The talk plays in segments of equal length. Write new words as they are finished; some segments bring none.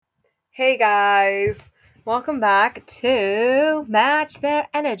Hey guys, welcome back to Match Their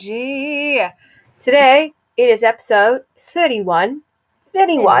Energy. Today it is episode 31.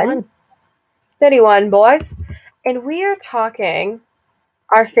 31, boys. And we are talking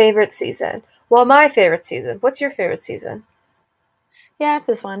our favorite season. Well, my favorite season. What's your favorite season? Yeah, it's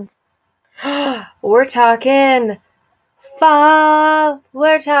this one. We're talking fall.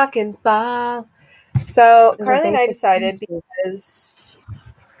 We're talking fall. So, The Carly and I basic decided because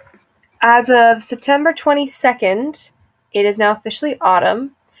as of September 22nd, it is now officially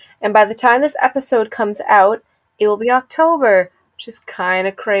autumn, and by the time this episode comes out, it will be October, which is kind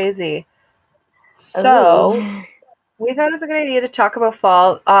of crazy. So, Oh. we thought it was a good idea to talk about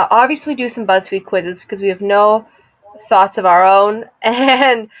fall. Obviously, do some BuzzFeed quizzes because we have no thoughts of our own,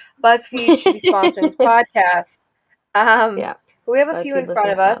 and BuzzFeed should be sponsoring this podcast. Yeah, But we have a few BuzzFeed, in listen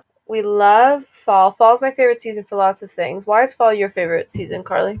front of up now. us. We love fall. Fall's my favorite season for lots of things. Why is fall your favorite season,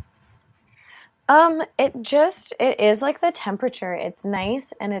 Carly? It is like the temperature. It's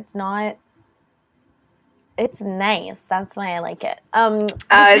nice and it's nice. That's why I like it. It's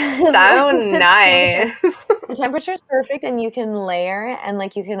Because so the temperature nice. the temperature is perfect and you can layer and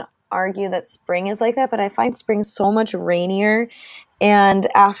like you can argue that spring is like that, but I find spring so much rainier and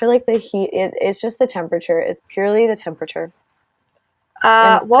after like the heat it's just the temperature. It's purely the temperature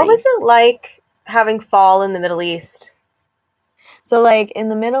and it's What pretty. was it like having fall in the Middle East? So, like in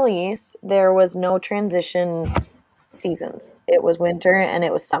the Middle East, there was no transition seasons. It was winter and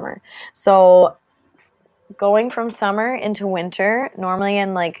it was summer. So, going from summer into winter, normally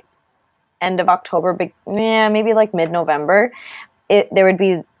in like end of October, maybe like mid November, there would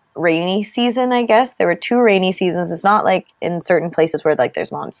be rainy season, I guess. There were two rainy seasons. It's not like in certain places where like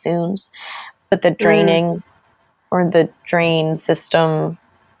there's monsoons, but the Mm. draining or the drainage system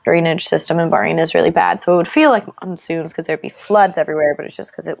in Bahrain is really bad. So it would feel like monsoons because there'd be floods everywhere, but it's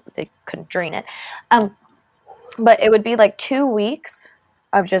just because they couldn't drain it. But it would be like 2 weeks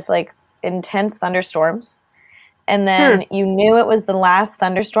of just like intense thunderstorms. And Hmm. then you knew it was the last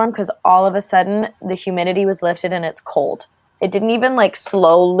thunderstorm because all of a sudden the humidity was lifted and it's cold. It didn't even like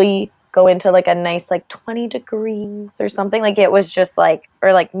slowly go into like a nice like 20 degrees or something. Like it was just like,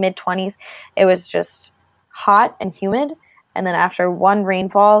 or like mid 20s. It was just hot and humid. And then after one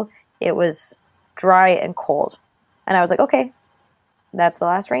rainfall, it was dry and cold. And I was like, okay, that's the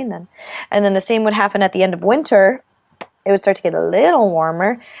last rain then. And then the same would happen at the end of winter. It would start to get a little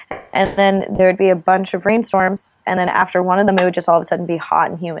warmer, and then there would be a bunch of rainstorms, and then after one of them, it would just all of a sudden be hot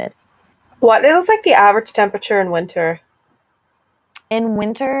and humid. What it was like the average temperature in winter? In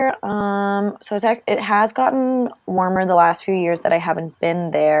winter, it has gotten warmer the last few years that I haven't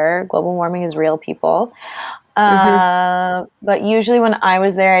been there. Global warming is real, people. Mm-hmm. But usually when I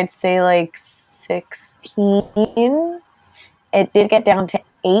was there, I'd say like 16. It did get down to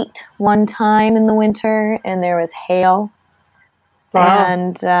 8 one time in the winter, and there was hail. Wow.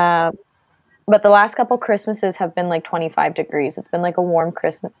 And but the last couple Christmases have been like 25 degrees. It's been like a warm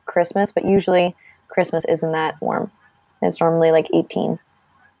Christmas, but usually Christmas isn't that warm. It's normally like 18.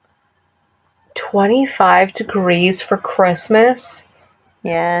 25 degrees for Christmas?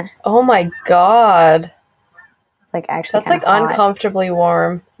 Yeah, Oh my god. it's like actually That's kind of like hot. uncomfortably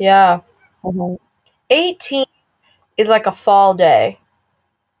warm. Yeah. Mm-hmm. 18 is like a fall day.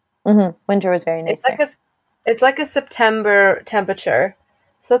 Mm-hmm. Winter was very It's nice like there. a September temperature.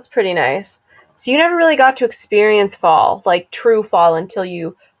 So that's pretty nice. So you never really got to experience fall, like true fall until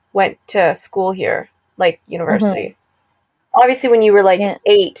you went to school here, like Mm-hmm. university. Obviously when you were like Yeah.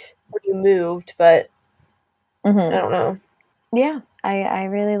 8 when you moved, but I Mm-hmm. don't know. Yeah, I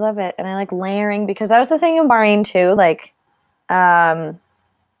really love it, and I like layering because that was the thing in Bahrain too. Like, um,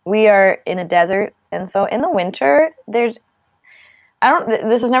 we are in a desert, and so in the winter, there's I don't.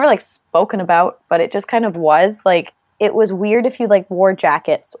 This was never like spoken about, but it just kind of was. Like it was weird if you like wore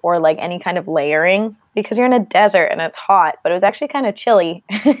jackets or like any kind of layering because you're in a desert and it's hot, but it was actually kind of chilly.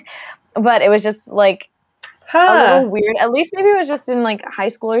 But it was just like a Huh. little weird. At least maybe it was just in like high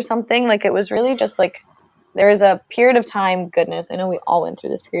school or something. Like it was really just like there was a period of time. Goodness, I know we all went through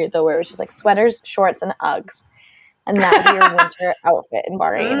this period though, where it was just like sweaters, shorts, and Uggs, and that would be your winter outfit in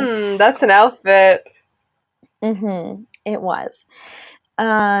Bahrain. That's an outfit. It was.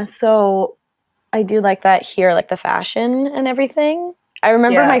 So I do like that here, like the fashion and everything. I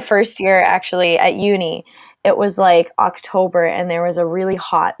remember my Yeah. first year actually at uni. It was like October and there was a really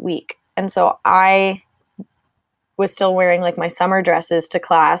hot week. And so I was still wearing like my summer dresses to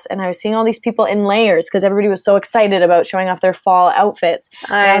class and I was seeing all these people in layers because everybody was so excited about showing off their fall outfits.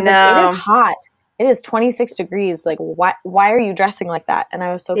 And I I was like, it is know. hot. It is 26 degrees. Like why are you dressing like that? And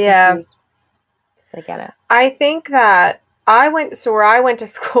I was so Yeah. confused. But I get it. I think that where I went to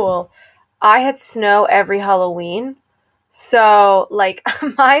school, I had snow every Halloween. So, like,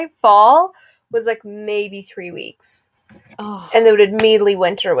 my fall was like maybe 3 weeks. Oh. And then immediately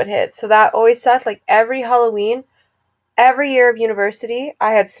winter would hit. So that always sucked. Like, every Halloween, every year of university,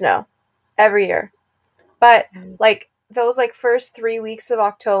 I had snow. Every year. But, like, those, like, first 3 weeks of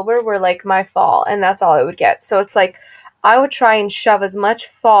October were, like, my fall. And that's all I would get. So it's like, I would try and shove as much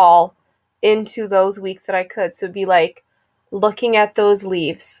fall into those weeks that I could. So it'd be, like, looking at those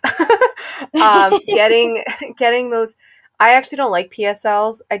leaves. Getting those. I actually don't like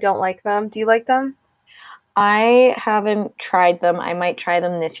PSLs. I don't like them. Do you like them? I haven't tried them. I might try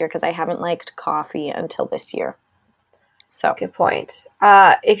them this year because I haven't liked coffee until this year. So good point.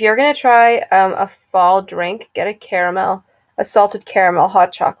 If you're gonna try a fall drink, get a salted caramel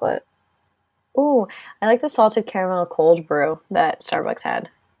hot chocolate. ooh, I like the salted caramel cold brew that Starbucks had.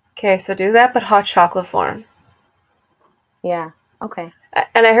 Okay, so do that, but hot chocolate form. Yeah. Okay.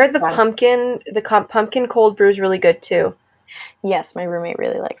 And I heard the Done. pumpkin cold brew is really good too. Yes, my roommate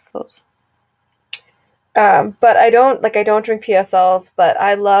really likes those. But I don't drink PSLs, but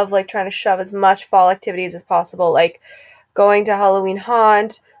I love like trying to shove as much fall activities as possible, like going to Halloween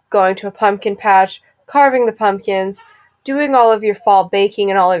haunt, going to a pumpkin patch, carving the pumpkins, doing all of your fall baking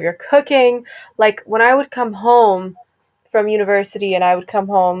and all of your cooking. Like when I would come home from university and I would come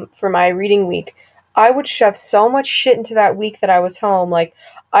home for my reading week, I would shove so much shit into that week that I was home. Like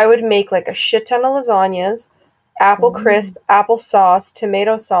I would make like a shit ton of lasagnas, apple crisp, apple sauce,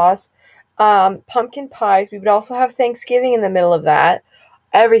 tomato sauce, pumpkin pies. We would also have Thanksgiving in the middle of that.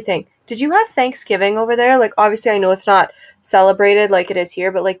 Everything. Did you have Thanksgiving over there? Like, obviously, I know it's not celebrated like it is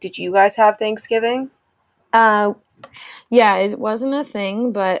here, but like, did you guys have Thanksgiving? Yeah, it wasn't a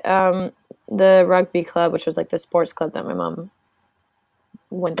thing, but the rugby club, which was like the sports club that my mom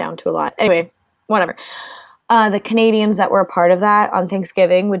went down to a lot. Anyway, whatever. The Canadians that were a part of that on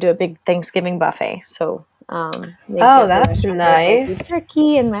Thanksgiving would do a big Thanksgiving buffet. So oh, that's nice.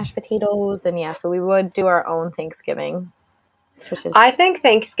 Turkey and mashed potatoes, and yeah, so we would do our own Thanksgiving, which is. I think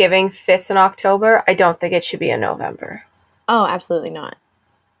Thanksgiving fits in October. I don't think it should be in November. Oh, absolutely not.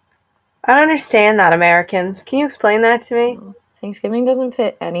 I don't understand that, Americans. Can you explain that to me? Thanksgiving doesn't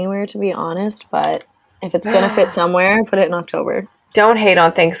fit anywhere, to be honest, but if it's gonna fit somewhere, put it in October. Don't hate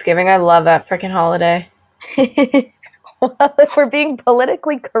on Thanksgiving. I love that freaking holiday. Well, if we're being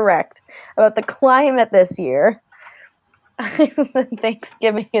politically correct about the climate this year,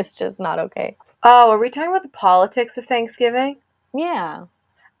 Thanksgiving is just not okay. Oh, are we talking about the politics of Thanksgiving? Yeah.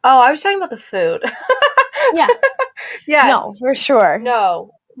 Oh, I was talking about the food. Yes. Yes. No, for sure.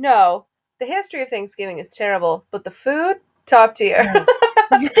 No. The history of Thanksgiving is terrible, but the food, top tier. Yeah.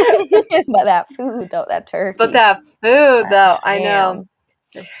 But that food, though, that turkey. But that food, though, I Damn.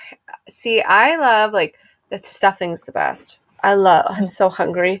 know. See, I love, like, the stuffing's the best. I'm so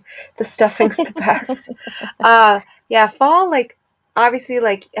hungry. The stuffing's the best. Yeah, fall, like, obviously,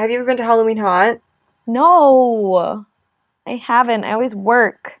 like, have you ever been to Halloween Haunt? No, I haven't. I always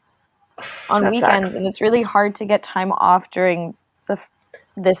work on That weekends, sucks. and it's really hard to get time off during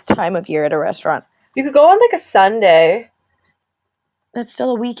this time of year at a restaurant. You could go on, like, a Sunday. That's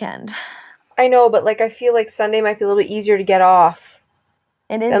still a weekend. I know, but, like, I feel like Sunday might be a little bit easier to get off.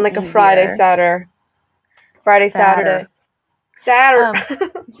 It is than, like, easier. a Friday, Saturday. Friday, Saturday.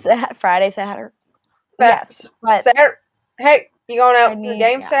 Friday, Saturday. Yes. But Saturday. Hey, you going out to the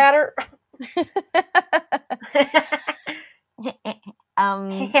game Saturday?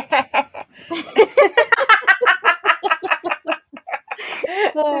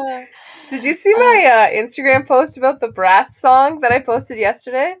 Did you see my Instagram post about the Bratz song that I posted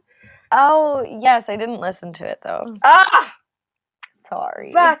yesterday? Oh, yes. I didn't listen to it, though. Ah!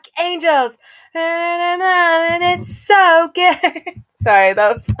 Sorry. Black Angels! And it's so good. Sorry,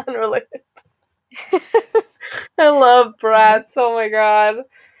 that was unrelated. I love Bratz. Oh my god.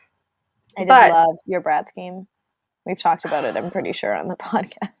 I did love your Bratz game. We've talked about it, I'm pretty sure, on the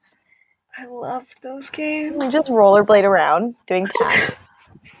podcast. I loved those games. We just rollerblade around doing tasks.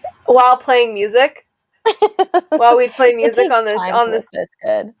 While playing music? While we'd play music on this. This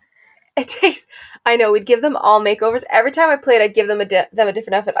good. It takes. I know, we'd give them all makeovers. Every time I played, I'd give them a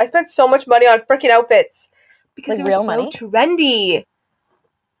different outfit. I spent so much money on freaking outfits. Because like it was so money? trendy.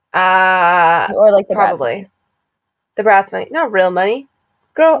 Or like the probably. Bratz money. The Bratz money. Not real money.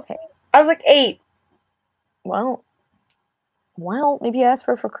 Girl, okay. I was like 8. Well, maybe ask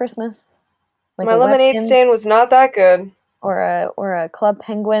for Christmas. Like my lemonade stand was not that good. Or a Club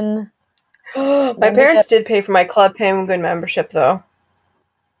Penguin. My parents did pay for my Club Penguin membership, though.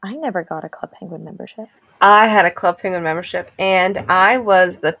 I never got a Club Penguin membership. I had a Club Penguin membership, and I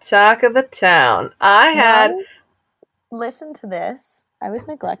was the talk of the town. I had listen to this. I was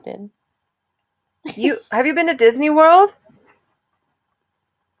neglected. Have you been to Disney World?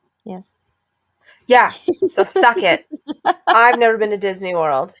 Yes. Yeah. So suck it. I've never been to Disney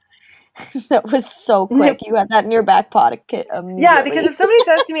World. That was so quick. You had that in your back pocket immediately. Yeah, because if somebody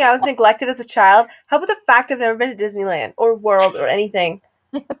says to me I was neglected as a child, how about the fact I've never been to Disneyland or World or anything?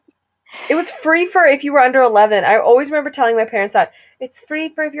 It was free for if you were under 11. I always remember telling my parents that. It's free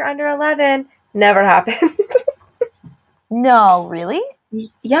for if you're under 11. Never happened. No, really?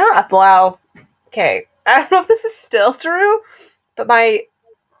 Yeah, well, okay. I don't know if this is still true, but my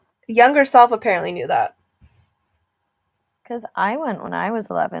younger self apparently knew that. Because I went when I was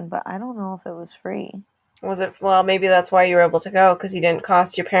 11, but I don't know if it was free. Was it? Well, maybe that's why you were able to go, because you didn't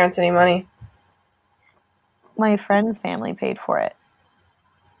cost your parents any money. My friend's family paid for it.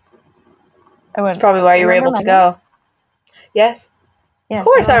 That's probably why you were able to go. Yes. Of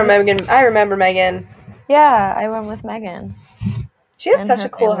course, I remember Megan. Yeah, I went with Megan. She had such a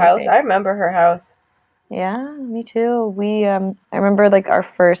cool house. I remember her house. Yeah, me too. I remember like our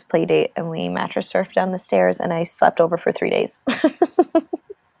first play date, and we mattress surfed down the stairs, and I slept over for 3 days. She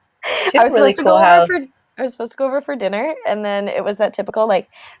had a really cool house. I was supposed to go over for dinner, and then it was that typical like,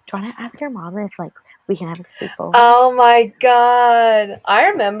 do you want to ask your mom if like we can have a sleepover? Oh my god! I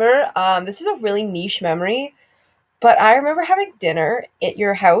remember. This is a really niche memory, but I remember having dinner at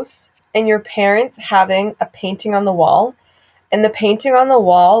your house and your parents having a painting on the wall, and the painting on the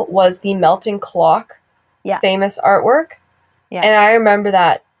wall was the melting clock. Yeah. Famous artwork. Yeah. And I remember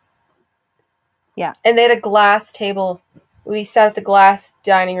that. Yeah. And they had a glass table. We sat at the glass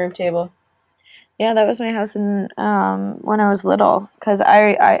dining room table. Yeah, that was my house when I was little. Because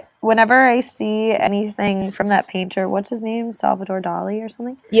I whenever I see anything from that painter, what's his name? Salvador Dali or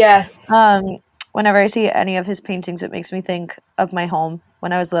something? Yes. Whenever I see any of his paintings, it makes me think of my home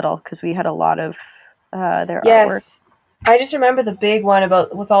when I was little, because we had a lot of their artwork. I just remember the big one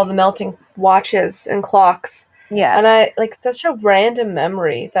with all the melting watches and clocks. Yes. And that's a random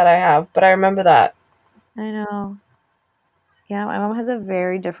memory that I have, but I remember that. I know. Yeah, my mom has a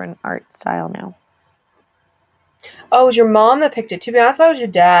very different art style now. Oh, it was your mom that picked it. To be honest, that was your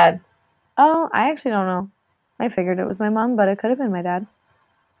dad. Oh, I actually don't know. I figured it was my mom, but it could have been my dad.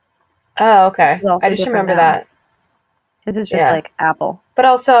 Oh, okay. I just remember that. His is just like Apple. But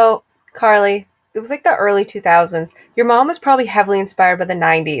also, Carly, it was like the early 2000s. Your mom was probably heavily inspired by the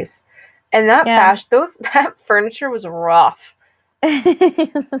 90s. And that that furniture was rough.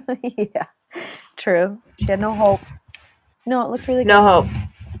 Yeah. True. She had no hope. No, it looked really good. No hope.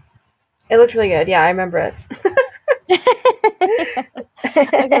 It looked really good. Yeah, I remember it.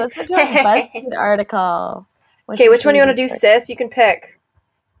 Okay, let's get to a BuzzFeed article. Okay, which one do you want to do, sis? You can pick.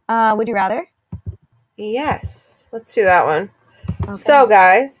 Would you rather? Yes. Let's do that one. Okay. So,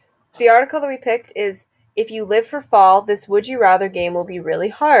 guys, the article that we picked is, if you live for fall, this would you rather game will be really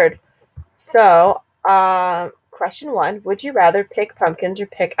hard. So, question 1, would you rather pick pumpkins or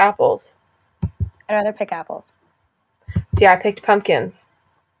pick apples? I'd rather pick apples. See, I picked pumpkins.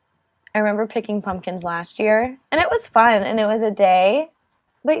 I remember picking pumpkins last year, and it was fun, and it was a day,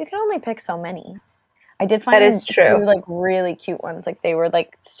 but you can only pick so many. I did find that is true. Like really cute ones. Like they were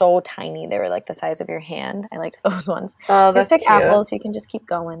like so tiny. They were like the size of your hand. I liked those ones. Oh, that's pick cute. apples. You can just keep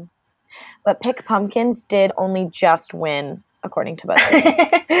going. But pick pumpkins did only just win, according to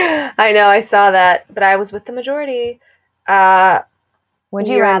BuzzFeed. I know, I saw that, but I was with the majority. Would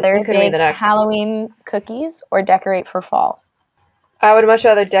you rather bake Halloween cookies or decorate for fall? I would much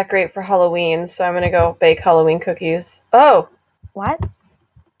rather decorate for Halloween, so I'm going to go bake Halloween cookies. Oh! What?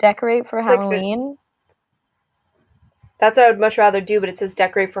 Decorate for Halloween? That's what I would much rather do, but it says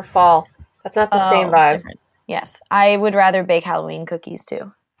decorate for fall. That's not the same vibe. Different. Yes, I would rather bake Halloween cookies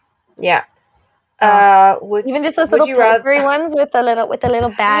too. Yeah. Even just those little Pillsbury ones with the little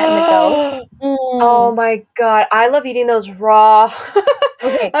bat and the ghost. Oh my god, I love eating those raw.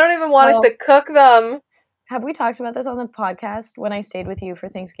 Okay, I don't even want to cook them. Have we talked about this on the podcast when I stayed with you for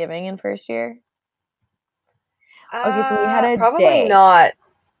Thanksgiving in first year? Okay, so we had a probably day. Not.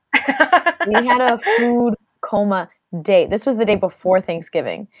 We had a food coma day. This was the day before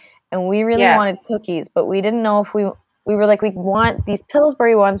Thanksgiving, and we really wanted cookies, but we didn't know if we were like, we want these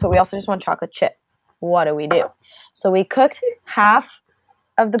Pillsbury ones, but we also just want chocolate chip. What do we do? So we cooked half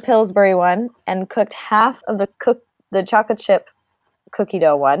of the Pillsbury one and cooked half of the chocolate chip cookie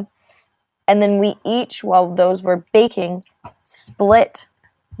dough one. And then we each, while those were baking, split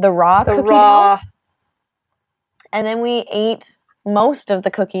the raw cookie dough. And then we ate most of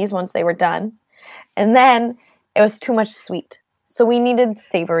the cookies once they were done. And then it was too much sweet. So we needed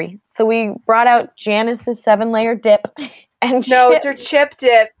savory. So we brought out Janice's 7-layer dip. And no, it's her chip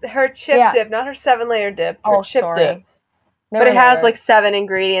dip. Her chip dip, not her 7-layer dip. Her chip dip. but it has like 7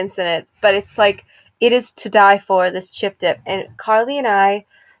 ingredients in it. But it's like, it is to die for, this chip dip. And Carly and I,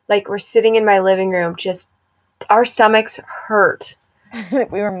 like, were sitting in my living room, just our stomachs hurt. We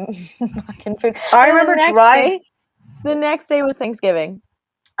were mocking food. I remember driving. The next day was Thanksgiving.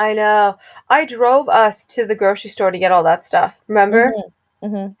 I know. I drove us to the grocery store to get all that stuff. Remember?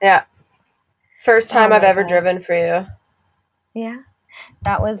 Yeah. First time I've ever driven for you. Yeah.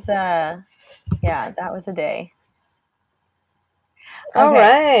 That was that was a day. All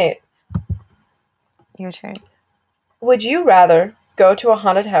right. Your turn. Would you rather go to a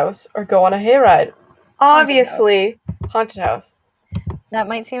haunted house or go on a hayride? Obviously, haunted house. That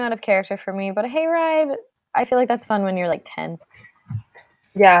might seem out of character for me, but a hayride, I feel like that's fun when you're like 10.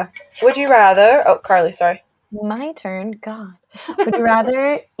 Yeah. Would you rather... Oh, Carly, sorry. My turn? God. Would you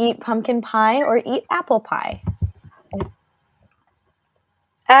rather eat pumpkin pie or eat apple pie?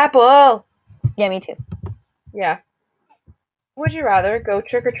 Apple! Yeah, me too. Yeah. Would you rather go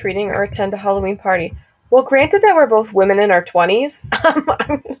trick-or-treating or attend a Halloween party? Well, granted that we're both women in our 20s, I'm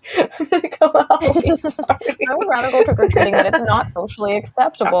going to go Halloween party. I would rather go trick-or-treating, but it's not socially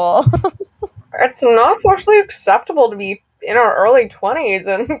acceptable. It's not socially acceptable to be in our early 20s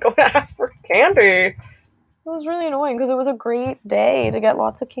and go to ask for candy. It was really annoying because it was a great day to get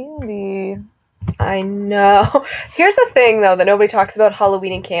lots of candy. I know. Here's the thing, though, that nobody talks about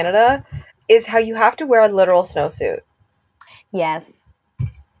Halloween in Canada, is how you have to wear a literal snowsuit. Yes.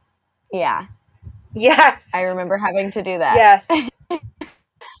 Yeah. Yes. I remember having to do that. Yes.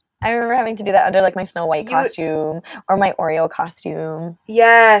 I remember having to do that under like my Snow White costume or my Oreo costume.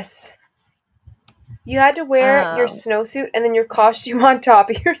 Yes. You had to wear your snowsuit and then your costume on top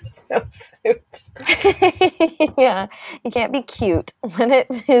of your snowsuit. Yeah. You can't be cute when it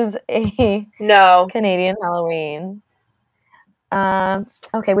is a Canadian Halloween.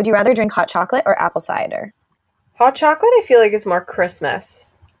 Okay, would you rather drink hot chocolate or apple cider? Hot chocolate, I feel like, is more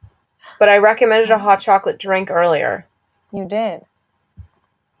Christmas. But I recommended a hot chocolate drink earlier. You did.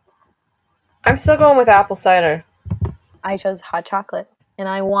 I'm still going with apple cider. I chose hot chocolate, and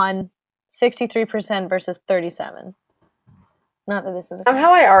I won 63% versus 37%. Not that this is...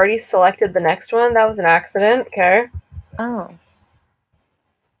 Somehow I already selected the next one. That was an accident. Okay. Oh.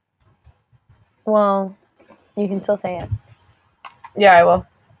 Well, you can still say it. Yeah, I will.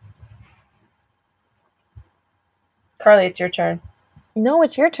 Carly, it's your turn. No,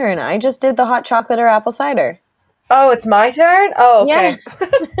 it's your turn. I just did the hot chocolate or apple cider. Oh, it's my turn? Oh, okay. Yes.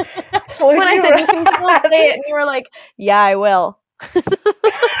 When I said you can still say it, and you were like, yeah, I will.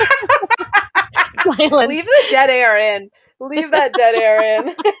 Leave the dead air in. Leave that dead air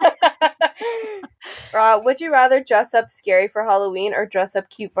in. Would you rather dress up scary for Halloween or dress up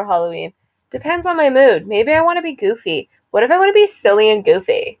cute for Halloween? Depends on my mood. Maybe I want to be goofy. What if I want to be silly and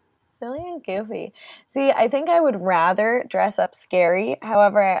goofy? Silly and goofy. See, I think I would rather dress up scary.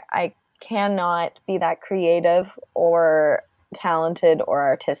 However, I cannot be that creative or talented or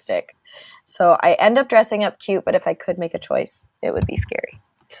artistic. So I end up dressing up cute, but if I could make a choice, it would be scary.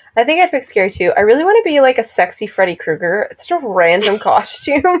 I think I'd pick scary too. I really want to be like a sexy Freddy Krueger. It's such a random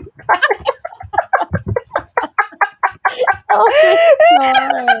costume. Oh my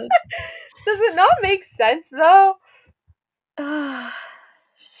God. Does it not make sense though?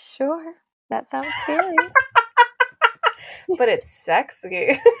 Sure. That sounds scary. But it's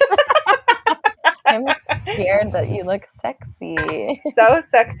sexy. I'm scared that you look sexy. So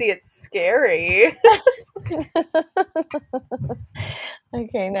sexy, it's scary.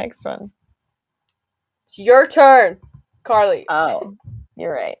 Okay, next one. It's your turn, Carly. Oh,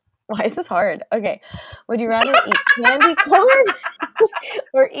 you're right. Why is this hard? Okay. Would you rather eat candy corn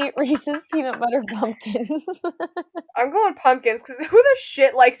or eat Reese's peanut butter pumpkins? I'm going pumpkins because who the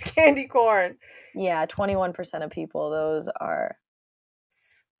shit likes candy corn? Yeah, 21% of people. Those are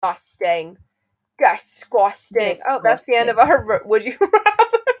disgusting. Disgusting. Oh, that's the end of our Would You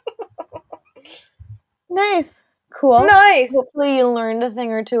Rather? Nice. Cool. Nice. Hopefully you learned a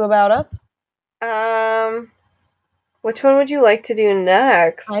thing or two about us. Which one would you like to do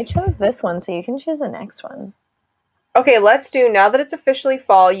next? I chose this one, so you can choose the next one. Okay, let's do, now that it's officially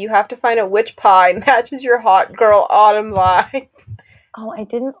fall, you have to find out which pie matches your hot girl autumn vibe. Oh, I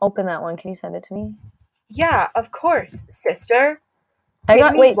didn't open that one. Can you send it to me? Yeah, of course, sister.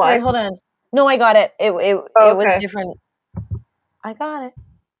 Wait, sorry, hold on. No, I got it. It was different. I got it.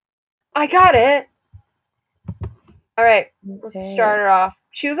 I got it. All right, let's start her off.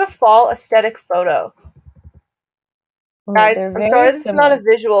 Choose a fall aesthetic photo. Guys, I'm sorry this is not a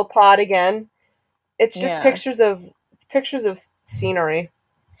visual pod again. It's just pictures of scenery.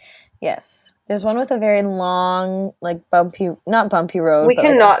 Yes. There's one with a very long, like not bumpy road, We but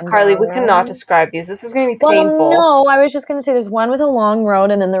like cannot, up and Carly, down we cannot road. describe these. This is going to be Well, painful. no, I was just gonna say there's one with a long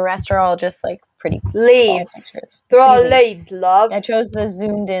road, and then the rest are all just like pretty fall Leaves. pictures. They're all Pretty leaves, love. I chose the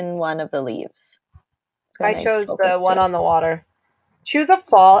zoomed in one of the leaves. It's got a I nice chose the focus to one it. on the water. Choose a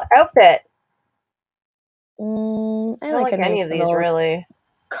fall outfit. I I don't like like a any nice of these, little really.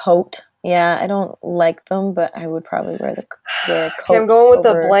 coat. Yeah, I don't like them, but I would probably wear a Okay, I'm coat going with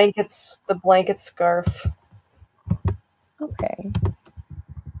over. the blanket scarf. Okay.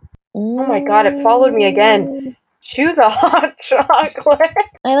 Oh my god, it followed me again. Choose a hot chocolate.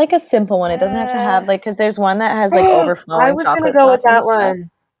 I like a simple one. It doesn't have to have like, because there's one that has like I overflowing was gonna chocolate go with sauce and that stuff.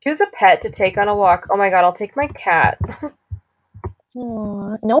 one. Choose a pet to take on a walk. Oh my god, I'll take my cat.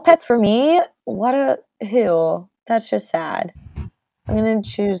 Aw, no pets for me. What a who? That's just sad. I'm gonna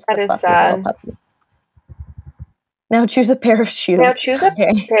choose That the is fluffy little sad. puppy. Now choose a pair of shoes. Now choose a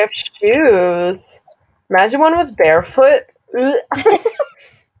Okay. pair of shoes. Imagine one was barefoot. Ugh.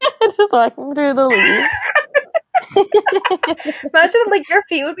 Just walking through the leaves. Imagine like your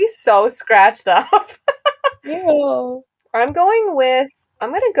feet would be so scratched up. Ew. I'm gonna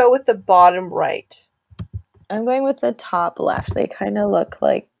go with the bottom right. I'm going with the top left. They kind of look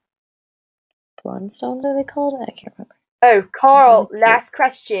like Blundstones, are they called? I can't remember. Oh, Carl, Really cute. last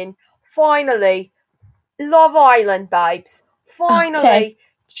question. Finally, Love Island, babes. Okay. Finally,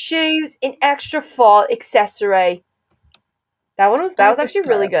 choose an extra fall accessory. That was Extra actually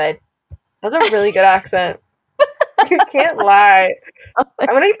really scarf. good. That was a really good accent. You can't lie. I'm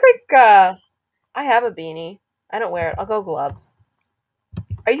gonna pick I have a beanie. I don't wear it. I'll go gloves.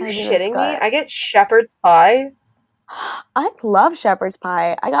 Are you I do a shitting me? scarf. I get shepherd's pie. I love shepherd's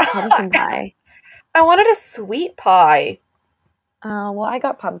pie. I got pumpkin pie. I wanted a sweet pie. Well, I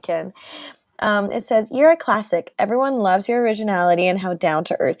got pumpkin. It says, "You're a classic. Everyone loves your originality and how down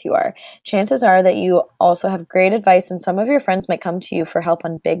to earth you are. Chances are that you also have great advice, and some of your friends might come to you for help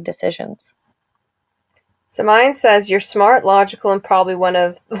on big decisions." So mine says you're smart, logical, and probably one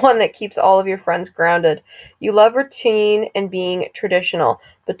that keeps all of your friends grounded. You love routine and being traditional,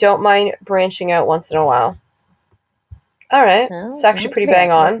 but don't mind branching out once in a while. All right, it's Oh, actually that's pretty pretty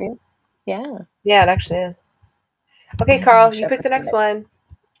bang accurate on. for you. Yeah. Yeah, it actually is. Okay, I love Carl, you pick the shepherd's next pie. one.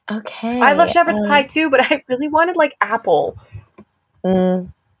 I love Okay. shepherd's pie too, but I really wanted like apple.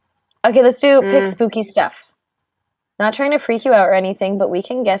 Mm. Okay, let's do pick Mm. spooky stuff. Not trying to freak you out or anything, but we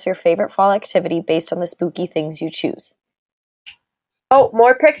can guess your favorite fall activity based on the spooky things you choose. Oh,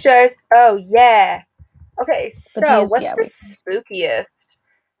 more pictures. Oh yeah. Okay, But so these, what's yeah, the spookiest?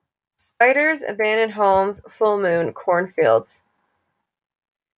 Spiders, abandoned homes, full moon, cornfields.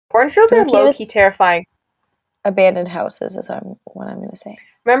 Cornfields are low key spookiest terrifying. abandoned houses is what I'm going to say.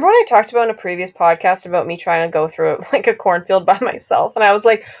 Remember when I talked about in a previous podcast about me trying to go through like a cornfield by myself, and I was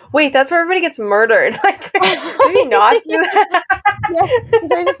like, "Wait, that's where everybody gets murdered." Like, maybe not do that. Yeah,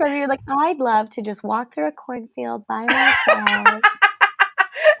 because I described you're like, I'd love to just walk through a cornfield by myself.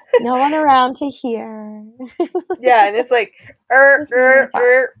 No one around to hear. Yeah, and it's like, Just me and my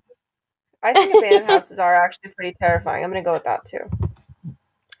thoughts. I think abandoned houses are actually pretty terrifying. I'm gonna go with that too.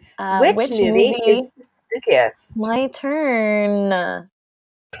 Which Which movie movie? is the spookiest? My turn.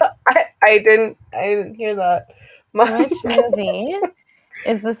 I didn't hear that. Which movie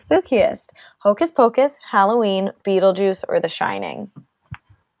is the spookiest? Hocus Pocus, Halloween, Beetlejuice, or The Shining?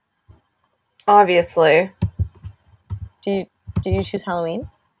 Obviously. Do you choose Halloween?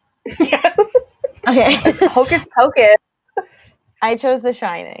 Yes. Okay. Hocus Pocus. I chose The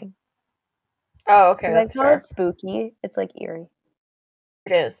Shining. Oh, okay, Because I that's call it fair. spooky. It's like eerie.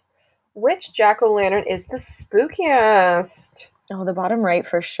 It is. Which jack-o'-lantern is the spookiest? Oh, the bottom right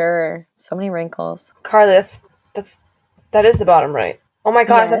for sure. So many wrinkles. Carly, that is the bottom right. Oh my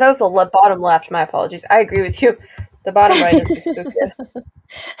god, I thought Yes. that was the bottom left. My apologies. I agree with you. The bottom right is the spookiest.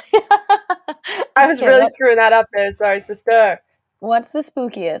 I was Okay, really screwing that up there. Sorry, sister. what's the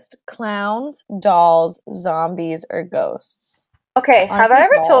spookiest? Clowns, dolls, zombies, or ghosts? Okay, have I Honestly,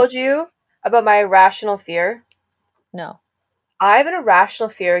 ever dolls. told you about my irrational fear? No. I have an irrational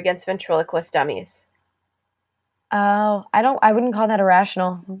fear against ventriloquist dummies. Oh, I wouldn't call that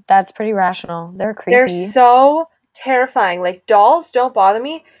irrational. That's pretty rational. They're They're creepy. so terrifying. Like, dolls don't bother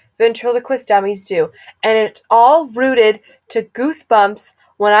me, ventriloquist dummies do. And it's all rooted to Goosebumps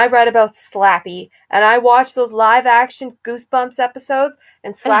when I read about Slappy. And I watched those live action Goosebumps episodes,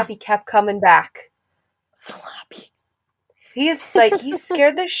 and Ugh, Slappy kept coming back. slappy. He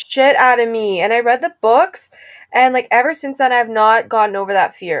scared the shit out of me. And I read the books, and like ever since then, I've not gotten over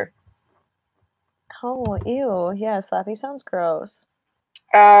that fear. Oh, ew. Yeah, slappy sounds gross.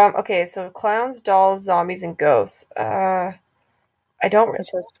 Okay, so clowns, dolls, zombies, and ghosts. I don't. I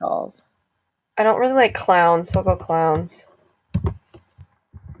chose Charles. I don't really like clowns, so I'll go clowns.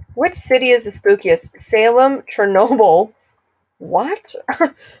 Which city is the spookiest? Salem, Chernobyl, what?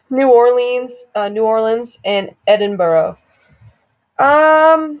 New Orleans, and Edinburgh.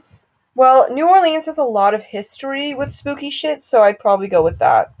 Well, New Orleans has a lot of history with spooky shit, so I'd probably go with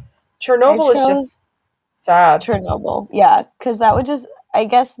that. I Chernobyl is chose just sad. Chernobyl. Yeah, because that would just. I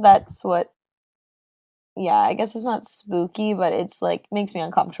guess that's what. Yeah, I guess it's not spooky, but it's like makes me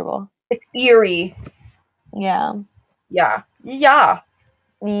uncomfortable. It's eerie. Yeah. Yeah. Yeah.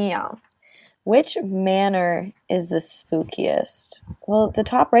 Yeah. Which manor is the spookiest? Well, the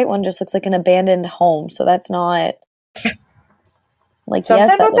top right one just looks like an abandoned home, so that's not like yes, Something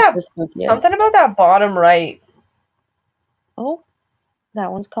that about looks that the something spookiest. about that bottom right. Oh,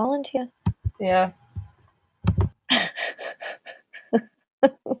 that one's calling to you. Yeah.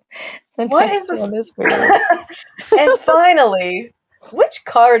 The What is next this? one is for you. And finally, which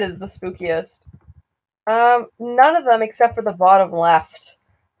card is the spookiest? None of them except for the bottom left.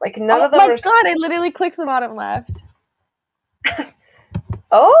 Like none Oh of them my are. god, I literally clicked the bottom left.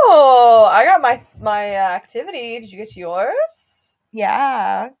 Oh, I got my activity. Did you get yours?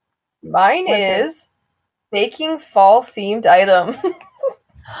 Yeah. Mine What's yours? is baking fall themed items.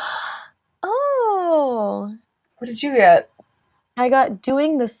 Oh. What did you get? I got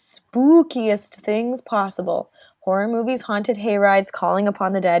doing the spookiest things possible. Horror movies, haunted hayrides, calling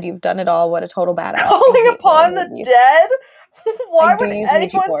upon the dead. You've done it all. What a total badass. I Calling hate horror upon the movies. dead? Why I do would use Ouija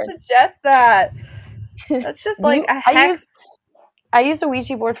anyone boards. suggest that? That's just like a hex. I used a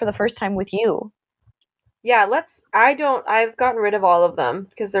Ouija board for the first time with you. Yeah, I've gotten rid of all of them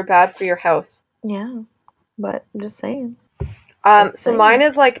because they're bad for your house. Yeah, but I'm just saying. So mine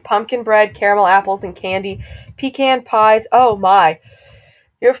is like pumpkin bread, caramel apples, and candy, pecan pies. Oh my.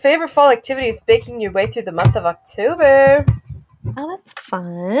 Your favorite fall activity is baking your way through the month of October. Oh, that's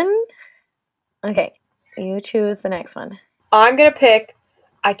fun. Okay, you choose the next one. I'm gonna pick.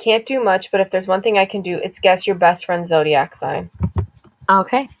 I can't do much, but if there's one thing I can do, it's guess your best friend's zodiac sign.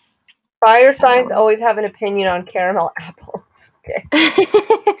 Okay. Fire signs always have an opinion on caramel apples. Okay.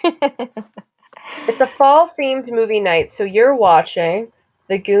 It's a fall themed movie night, so you're watching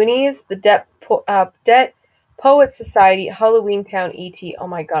The Goonies, The Dead Poet Society, Halloween Town, E.T. Oh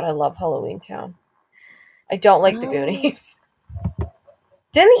my god, I love Halloween Town. I don't like The Goonies.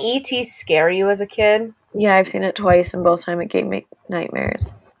 Didn't E.T. scare you as a kid? Yeah, I've seen it twice, and both times it gave me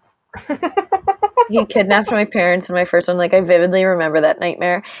nightmares. He kidnapped my parents in my first one. Like, I vividly remember that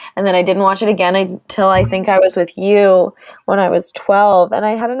nightmare. And then I didn't watch it again until I think I was with you when I was 12. And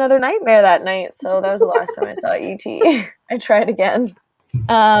I had another nightmare that night. So that was the last time I saw E.T. I tried again.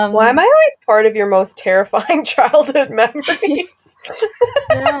 Why am I always part of your most terrifying childhood memories?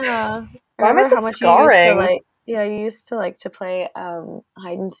 Yeah. Why am I so scarring? You used to like to play hide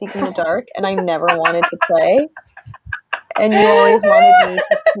and seek in the dark, and I never wanted to play. And you always wanted me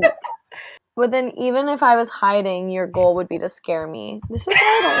to seek. But then even if I was hiding, your goal would be to scare me. This is why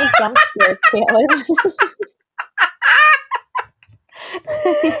I don't like jump scares, Caitlin.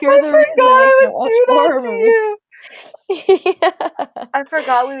 You're the reason I can't watch horror movies. Yeah. I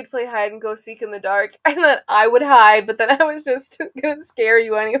forgot we would play hide and go seek in the dark, and then I would hide, but then I was just gonna scare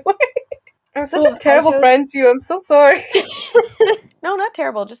you anyway. I'm such a terrible friend to you. I'm so sorry. No, not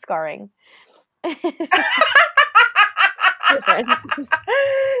terrible, just scarring. Yeah,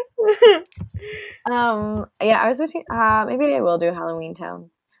 I was between. Maybe I will do Halloween Town.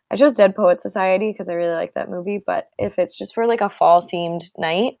 I chose Dead Poet Society because I really like that movie. But if it's just for like a fall themed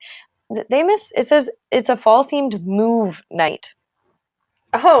night, it says it's a fall themed move night.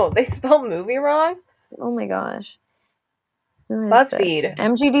 Oh, they spelled movie wrong? Oh my gosh. Who is BuzzFeed. This?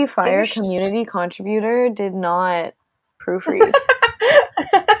 MGD Fire community contributor did not proofread.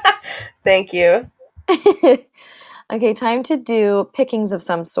 Thank you. Okay, time to do pickings of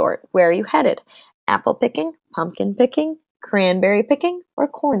some sort. Where are you headed? Apple picking, pumpkin picking, cranberry picking, or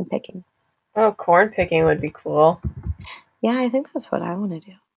corn picking? Oh, corn picking would be cool. Yeah, I think that's what I want to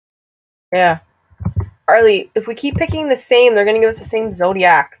do. Yeah. Arlie, if we keep picking the same, they're going to give us the same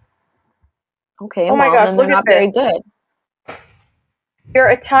zodiac. Okay, oh my gosh, look they're not very good. Your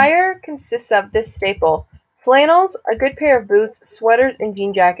attire consists of this staple: flannels, a good pair of boots, sweaters, and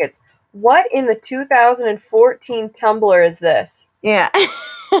jean jackets. What in the 2014 Tumblr is this? Yeah.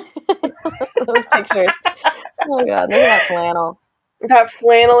 Those pictures. Oh my god, look at that flannel. That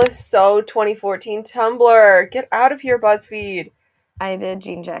flannel is so 2014 Tumblr. Get out of here, BuzzFeed. I did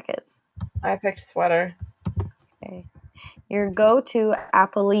jean jackets. I picked sweater. Okay. Your go-to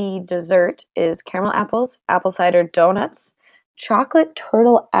apple-y dessert is caramel apples, apple cider donuts, chocolate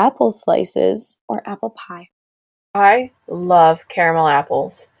turtle apple slices, or apple pie. I love caramel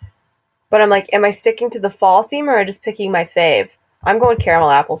apples. But I'm like, am I sticking to the fall theme or am I just picking my fave? I'm going caramel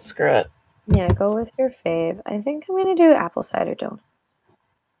apples, screw it. Yeah, go with your fave. I think I'm gonna do apple cider donuts.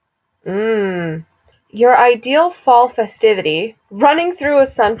 Mmm. Your ideal fall festivity, running through a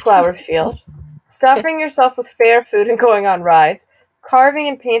sunflower field, stuffing yourself with fair food and going on rides, carving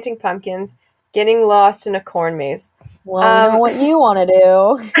and painting pumpkins, getting lost in a corn maze. Well, we know what you want to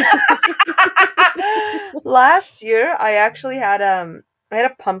do. Last year, I actually had I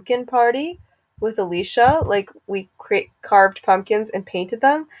had a pumpkin party with Alicia. Like we carved pumpkins and painted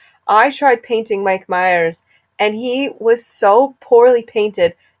them. I tried painting Mike Myers, and he was so poorly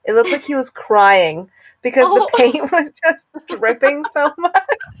painted. It looked like he was crying because the Oh. paint was just dripping so much.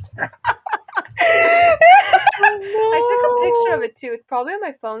 I took a picture of it too. It's probably on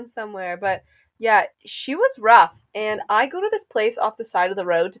my phone somewhere, but yeah, she was rough. And I go to this place off the side of the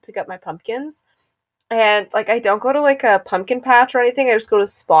road to pick up my pumpkins. And like I don't go to like a pumpkin patch or anything. I just go to a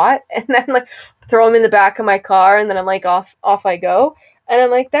spot and then like throw them in the back of my car and then I'm like off I go. And I'm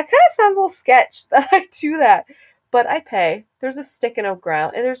like that kind of sounds a little sketch that I do that. But I pay. There's a stick in a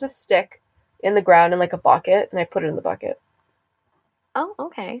ground and there's a stick in the ground in like a bucket and I put it in the bucket. Oh,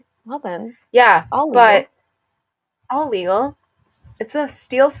 okay. Well then, Yeah, all legal. but all legal. It's a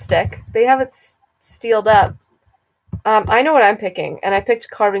steel stick. They have it steeled up. I know what I'm picking, and I picked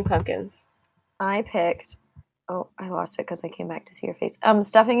carving pumpkins. I picked. Oh, I lost it because I came back to see your face.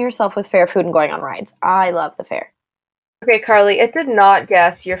 Stuffing yourself with fair food and going on rides. I love the fair. Okay, Carly, it did not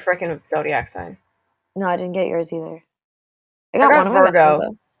guess your freaking zodiac sign. No, I didn't get yours either. I I got one got of my best friends Virgo.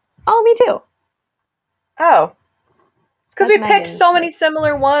 though. Oh, me too. Oh, it's because That's we picked Megan. so many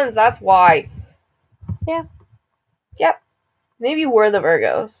similar ones. That's why. Yeah. Yep. Maybe we're the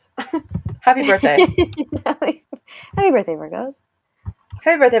Virgos. Happy birthday. Happy birthday, Virgos.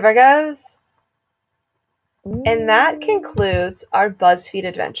 Happy birthday, Virgos. And that Mm. concludes our BuzzFeed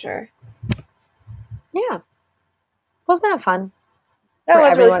adventure. Yeah. Wasn't that fun? That For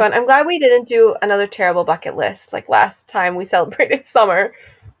was really everyone. fun. I'm glad we didn't do another terrible bucket list like last time we celebrated summer.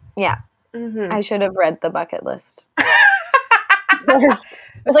 Yeah. Mm-hmm. I should have read the bucket list. I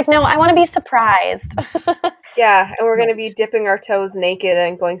was like, no, I want to be surprised. Yeah, and we're gonna be dipping our toes naked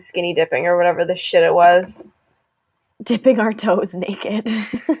and going skinny dipping or whatever the shit it was. Dipping our toes naked.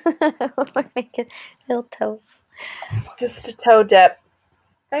 We're naked little toes. Just a toe dip.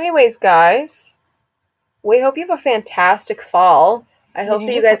 Anyways, guys, we hope you have a fantastic fall. I hope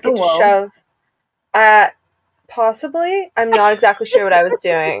that you guys get to shove. Possibly. I'm not exactly sure what I was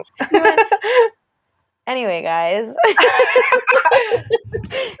doing. Anyway, guys.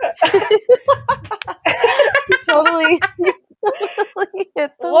 totally hit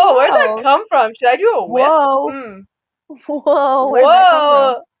the Whoa, where'd that come from? Should I do a whip? Whoa. Whoa, where'd Whoa.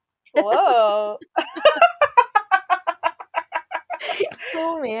 that come from? Whoa.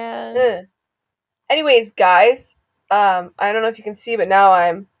 Oh, man. Anyways, guys, I don't know if you can see, but now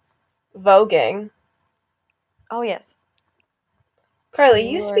I'm voguing. Oh, yes. Carly,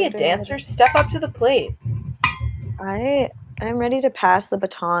 you used to be a dancer. Step up to the plate. I'm ready to pass the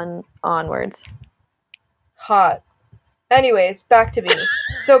baton onwards. Hot. Anyways, back to me.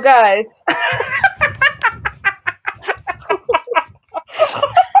 So, guys.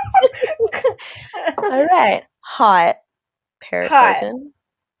 All right. Hot. Paris Hilton.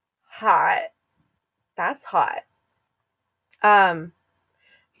 Hot. That's hot.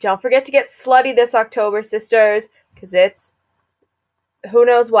 Don't forget to get slutty this October, sisters, because it's who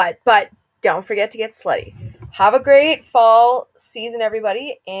knows what, but don't forget to get slutty. Have a great fall season,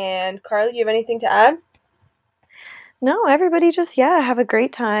 everybody. And Carly, do you have anything to add? No, everybody just, have a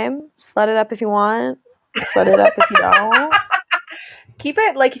great time. Slut it up if you want. Slut it up if you don't. Keep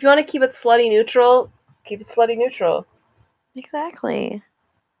it, like, if you want to keep it slutty neutral, keep it slutty neutral. Exactly.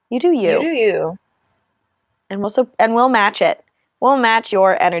 You do you. You do you. And we'll match it. We'll match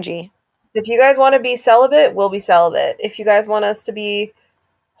your energy. If you guys want to be celibate, we'll be celibate. If you guys want us to be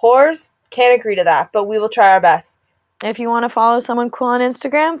whores, can't agree to that, but we will try our best. If you want to follow someone cool on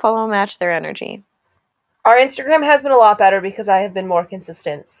Instagram, follow and match their energy. Our Instagram has been a lot better because I have been more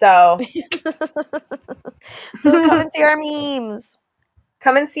consistent, so... So come and see our memes.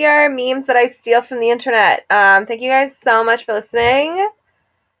 Come and see our memes that I steal from the internet. Thank you guys so much for listening.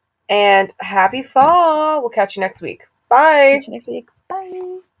 And happy fall. We'll catch you next week. Bye. Catch you next week.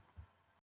 Bye.